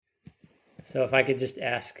So if I could just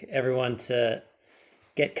ask everyone to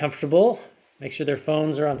get comfortable, make sure their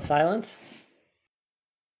phones are on silent.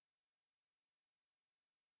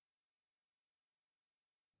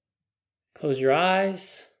 Close your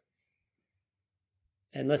eyes.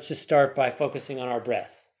 And let's just start by focusing on our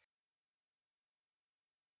breath.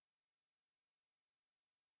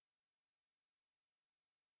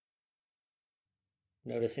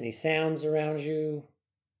 Notice any sounds around you.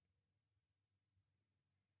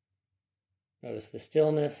 Notice the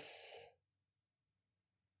stillness.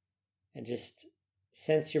 And just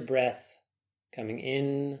sense your breath coming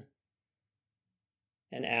in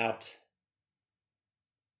and out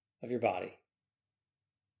of your body.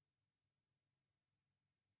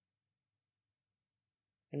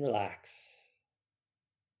 And relax.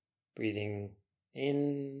 Breathing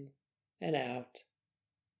in and out.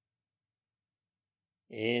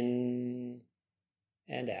 In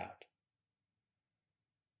and out.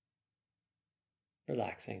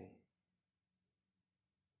 Relaxing.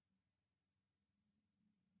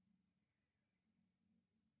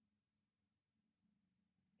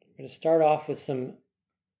 I'm going to start off with some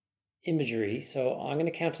imagery. So I'm going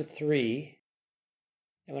to count to 3.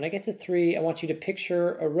 And when I get to 3, I want you to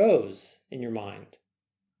picture a rose in your mind.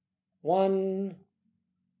 1,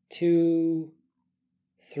 2,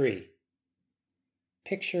 3.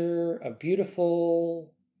 Picture a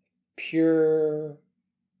beautiful, pure,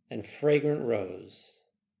 and fragrant rose.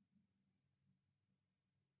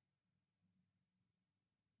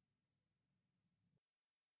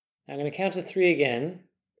 I'm going to count to 3 again.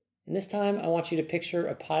 And this time I want you to picture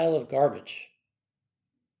a pile of garbage.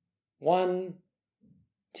 1,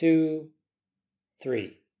 2,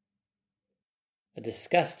 3. A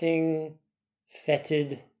disgusting,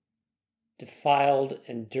 fetid, defiled,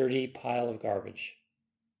 and dirty pile of garbage.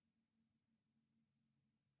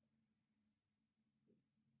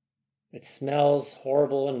 It smells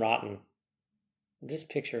horrible and rotten. Just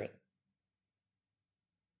picture it.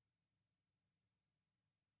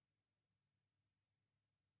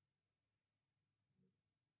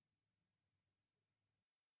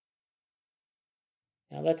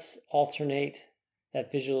 Now let's alternate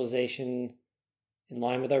that visualization in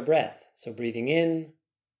line with our breath. So breathing in,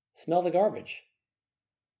 smell the garbage.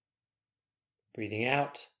 Breathing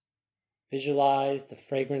out, visualize the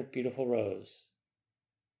fragrant, beautiful rose.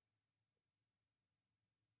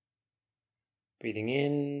 Breathing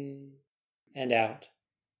in and out.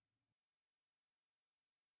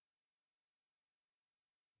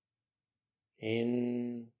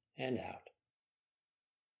 In and out.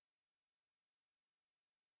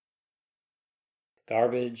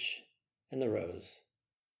 Garbage and the rose.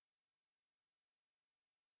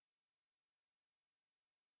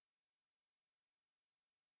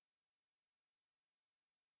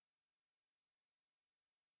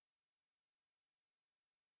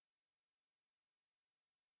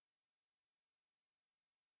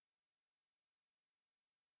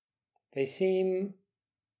 They seem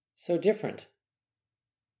so different,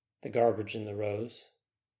 the garbage and the rose.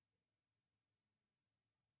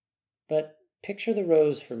 But picture the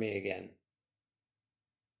rose for me again.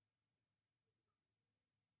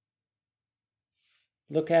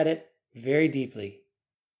 Look at it very deeply.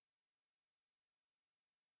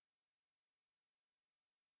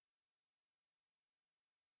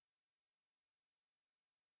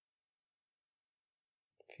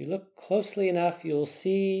 If you look closely enough, you'll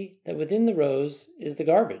see that within the rose is the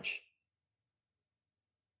garbage.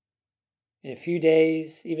 In a few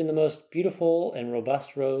days, even the most beautiful and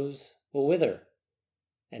robust rose will wither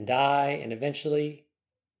and die and eventually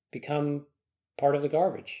become part of the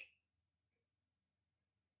garbage.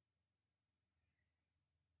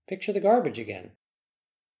 Picture the garbage again.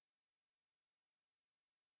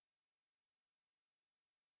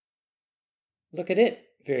 Look at it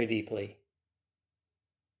very deeply.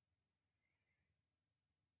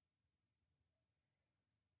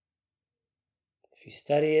 If you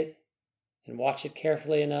study it and watch it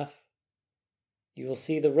carefully enough, you will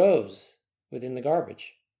see the rose within the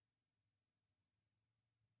garbage.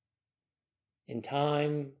 In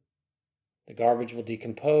time, the garbage will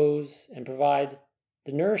decompose and provide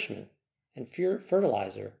the nourishment and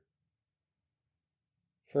fertilizer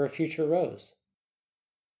for a future rose.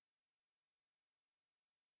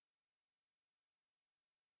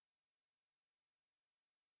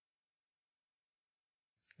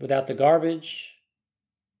 Without the garbage,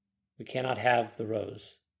 we cannot have the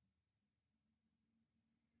rose.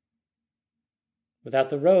 Without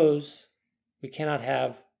the rose, we cannot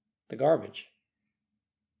have the garbage.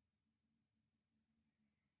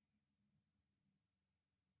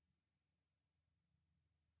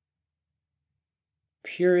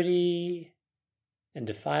 purity and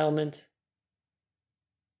defilement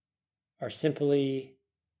are simply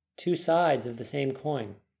two sides of the same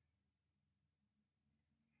coin.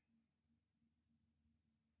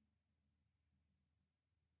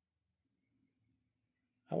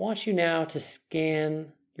 I want you now to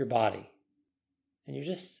scan your body, and you're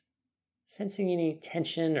just sensing any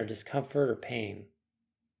tension or discomfort or pain.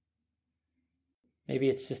 Maybe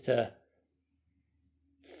it's just a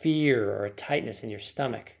fear or a tightness in your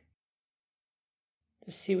stomach.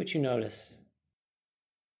 Just see what you notice.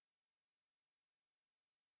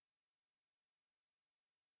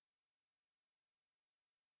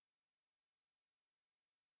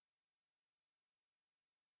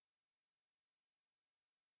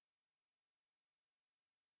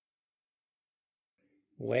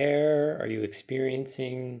 Where are you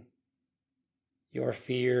experiencing your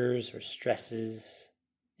fears or stresses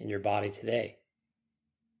in your body today?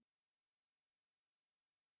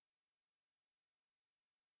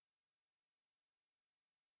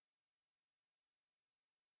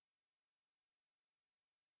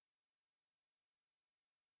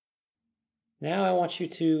 Now I want you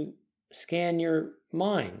to scan your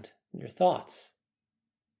mind and your thoughts.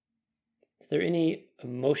 Is there any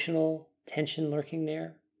emotional tension lurking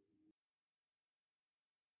there?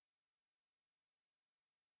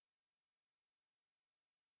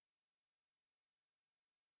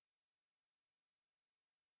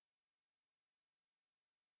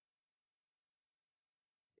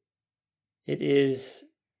 It is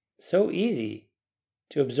so easy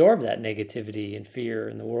to absorb that negativity and fear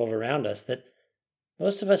in the world around us that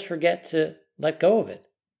most of us forget to let go of it.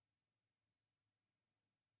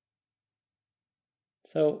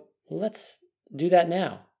 So let's do that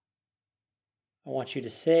now. I want you to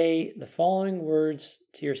say the following words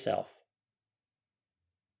to yourself.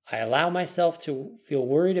 I allow myself to feel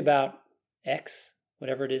worried about X,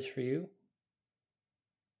 whatever it is for you.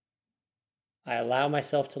 I allow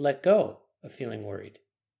myself to let go of feeling worried.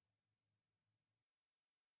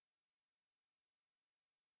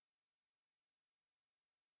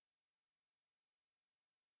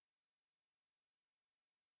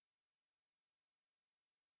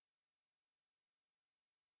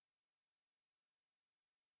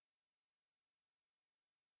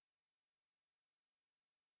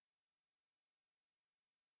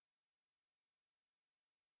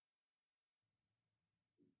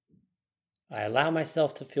 I allow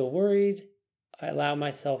myself to feel worried. I allow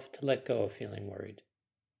myself to let go of feeling worried.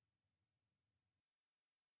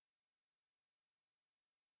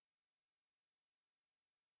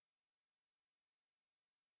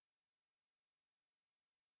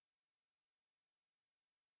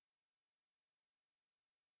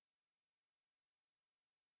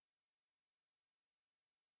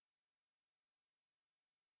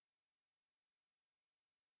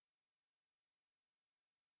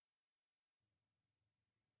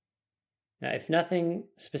 Now, if nothing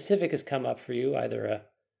specific has come up for you, either a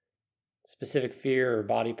specific fear or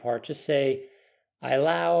body part, just say, I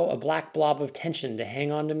allow a black blob of tension to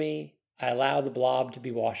hang on to me. I allow the blob to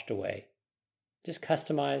be washed away. Just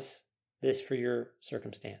customize this for your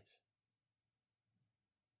circumstance.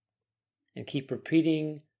 And keep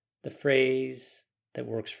repeating the phrase that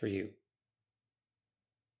works for you.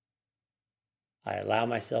 I allow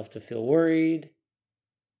myself to feel worried.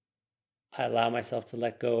 I allow myself to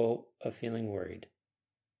let go of feeling worried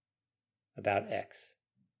about X.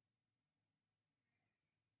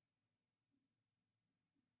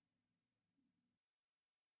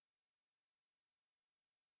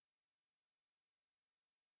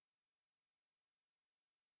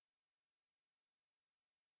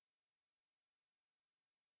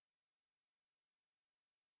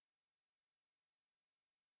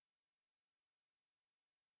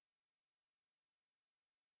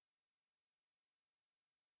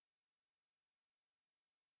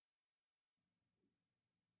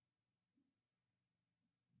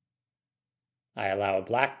 I allow a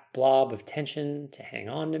black blob of tension to hang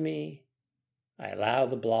on to me. I allow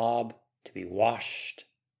the blob to be washed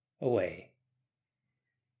away.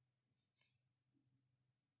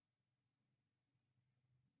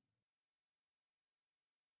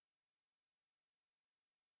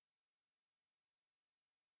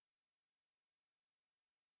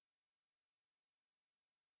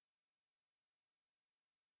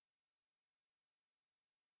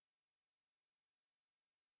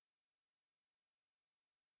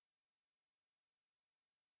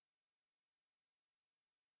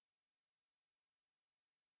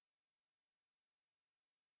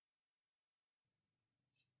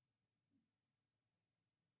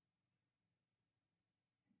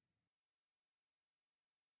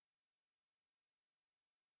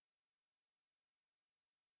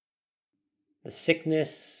 The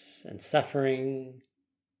sickness and suffering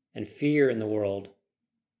and fear in the world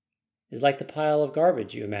is like the pile of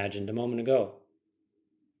garbage you imagined a moment ago.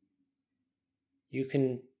 You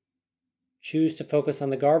can choose to focus on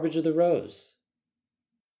the garbage or the rose.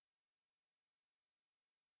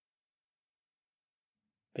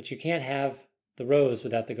 But you can't have the rose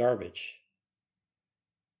without the garbage.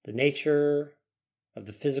 The nature of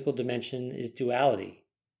the physical dimension is duality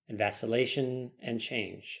and vacillation and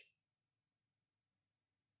change.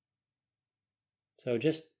 So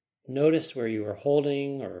just notice where you are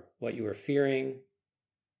holding or what you are fearing.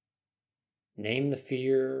 Name the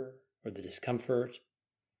fear or the discomfort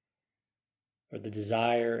or the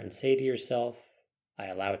desire and say to yourself, I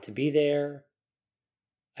allow it to be there.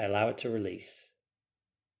 I allow it to release.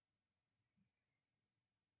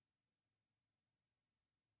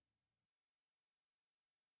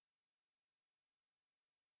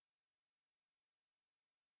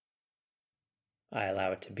 I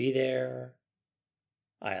allow it to be there.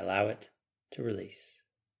 I allow it to release.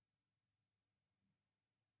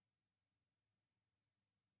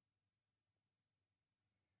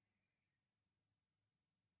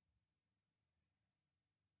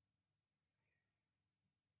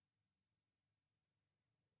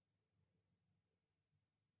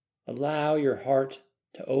 Allow your heart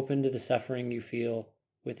to open to the suffering you feel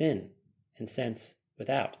within and sense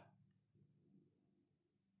without.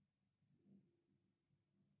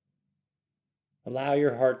 Allow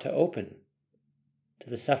your heart to open to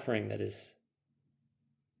the suffering that is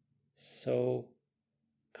so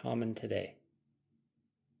common today.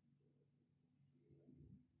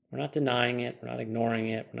 We're not denying it, we're not ignoring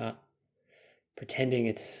it, we're not pretending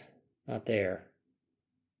it's not there.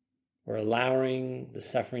 We're allowing the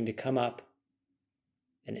suffering to come up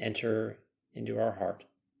and enter into our heart.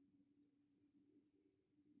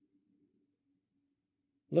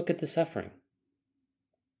 Look at the suffering.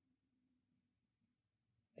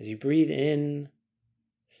 As you breathe in,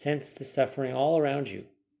 sense the suffering all around you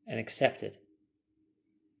and accept it.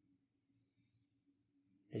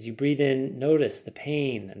 As you breathe in, notice the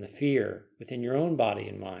pain and the fear within your own body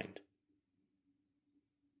and mind,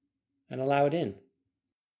 and allow it in.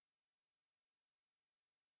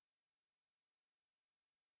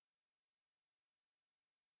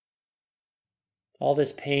 All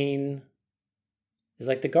this pain is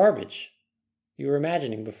like the garbage you were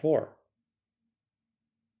imagining before.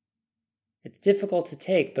 It's difficult to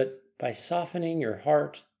take, but by softening your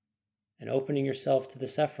heart and opening yourself to the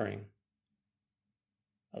suffering,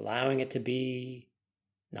 allowing it to be,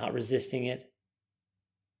 not resisting it,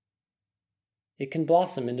 it can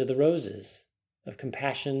blossom into the roses of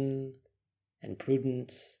compassion and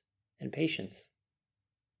prudence and patience.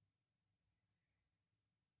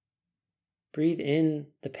 Breathe in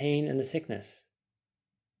the pain and the sickness.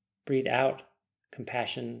 Breathe out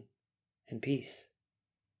compassion and peace.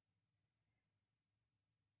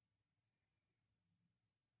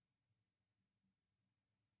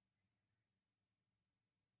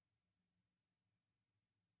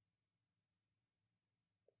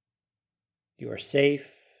 You are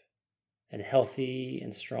safe and healthy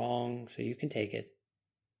and strong, so you can take it.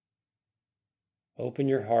 Open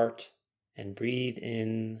your heart and breathe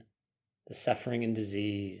in the suffering and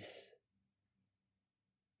disease.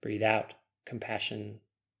 Breathe out compassion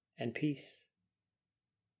and peace.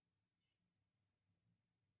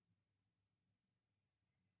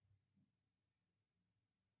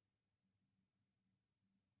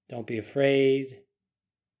 Don't be afraid.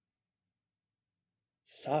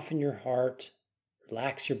 Soften your heart,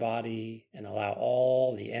 relax your body, and allow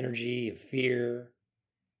all the energy of fear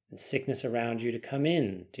and sickness around you to come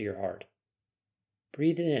in to your heart.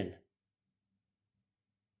 Breathe it in.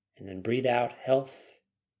 And then breathe out health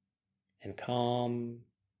and calm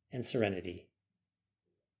and serenity.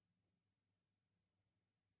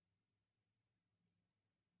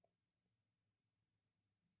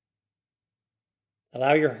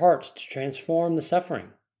 Allow your heart to transform the suffering.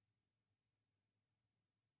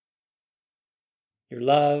 Your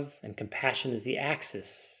love and compassion is the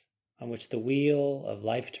axis on which the wheel of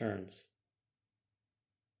life turns.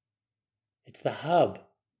 It's the hub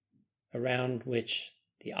around which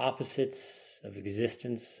the opposites of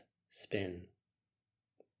existence spin.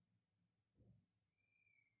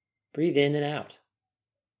 Breathe in and out.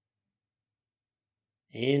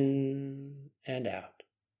 In and out.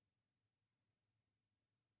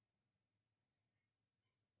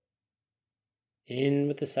 In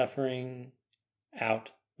with the suffering,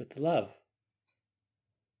 out with the love.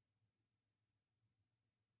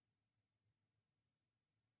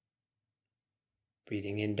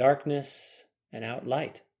 Breathing in darkness and out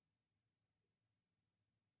light.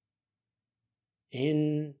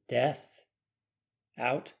 In, death.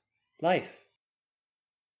 Out, life.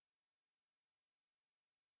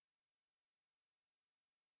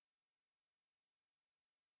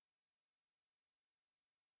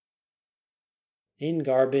 In,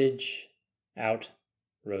 garbage. Out,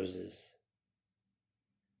 roses.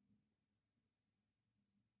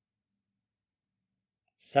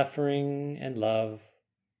 Suffering and love.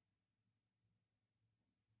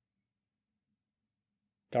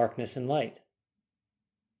 Darkness and light.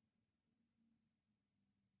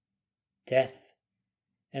 Death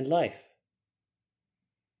and life.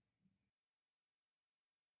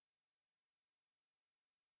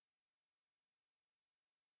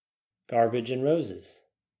 Garbage and roses.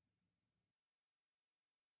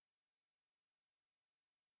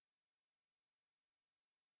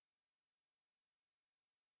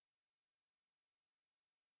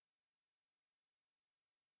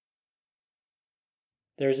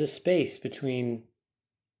 There's a space between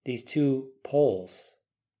these two poles,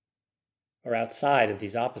 or outside of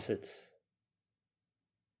these opposites.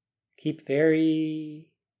 Keep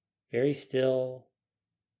very, very still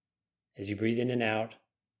as you breathe in and out,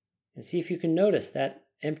 and see if you can notice that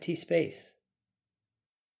empty space.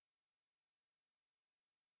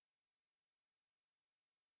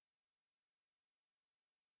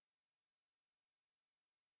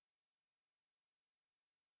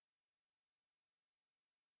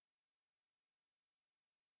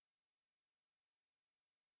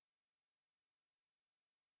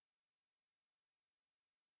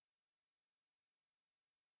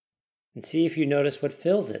 And see if you notice what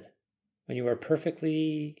fills it when you are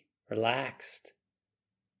perfectly relaxed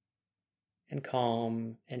and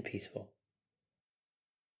calm and peaceful.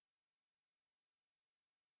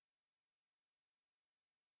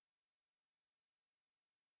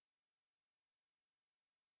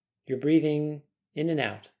 You're breathing in and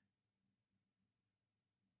out,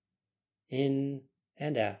 in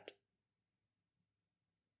and out.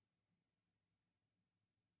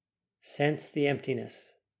 Sense the emptiness.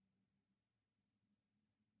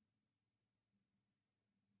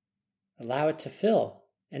 Allow it to fill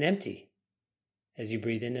and empty as you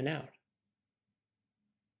breathe in and out.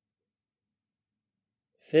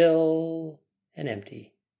 Fill and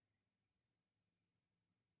empty.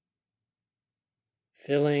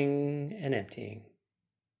 Filling and emptying.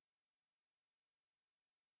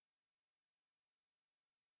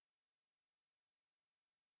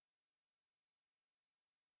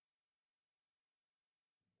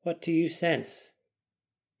 What do you sense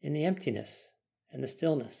in the emptiness and the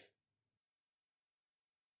stillness?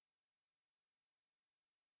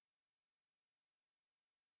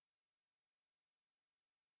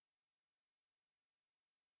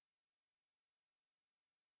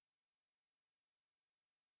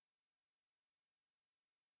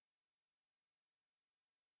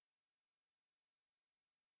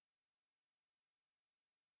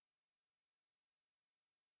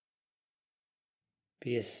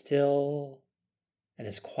 Be as still and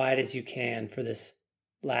as quiet as you can for this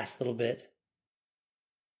last little bit.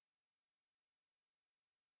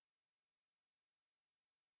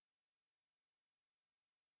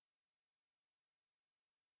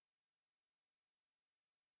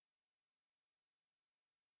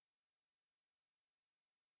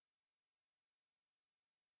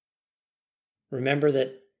 Remember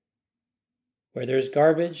that where there's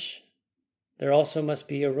garbage, there also must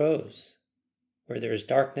be a rose. Where there is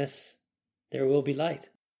darkness, there will be light.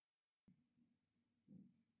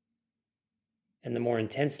 And the more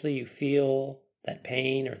intensely you feel that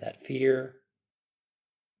pain or that fear,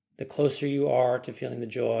 the closer you are to feeling the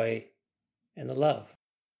joy and the love.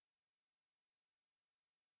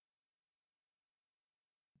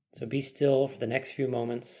 So be still for the next few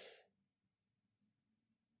moments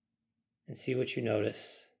and see what you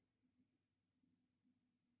notice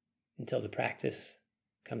until the practice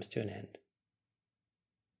comes to an end.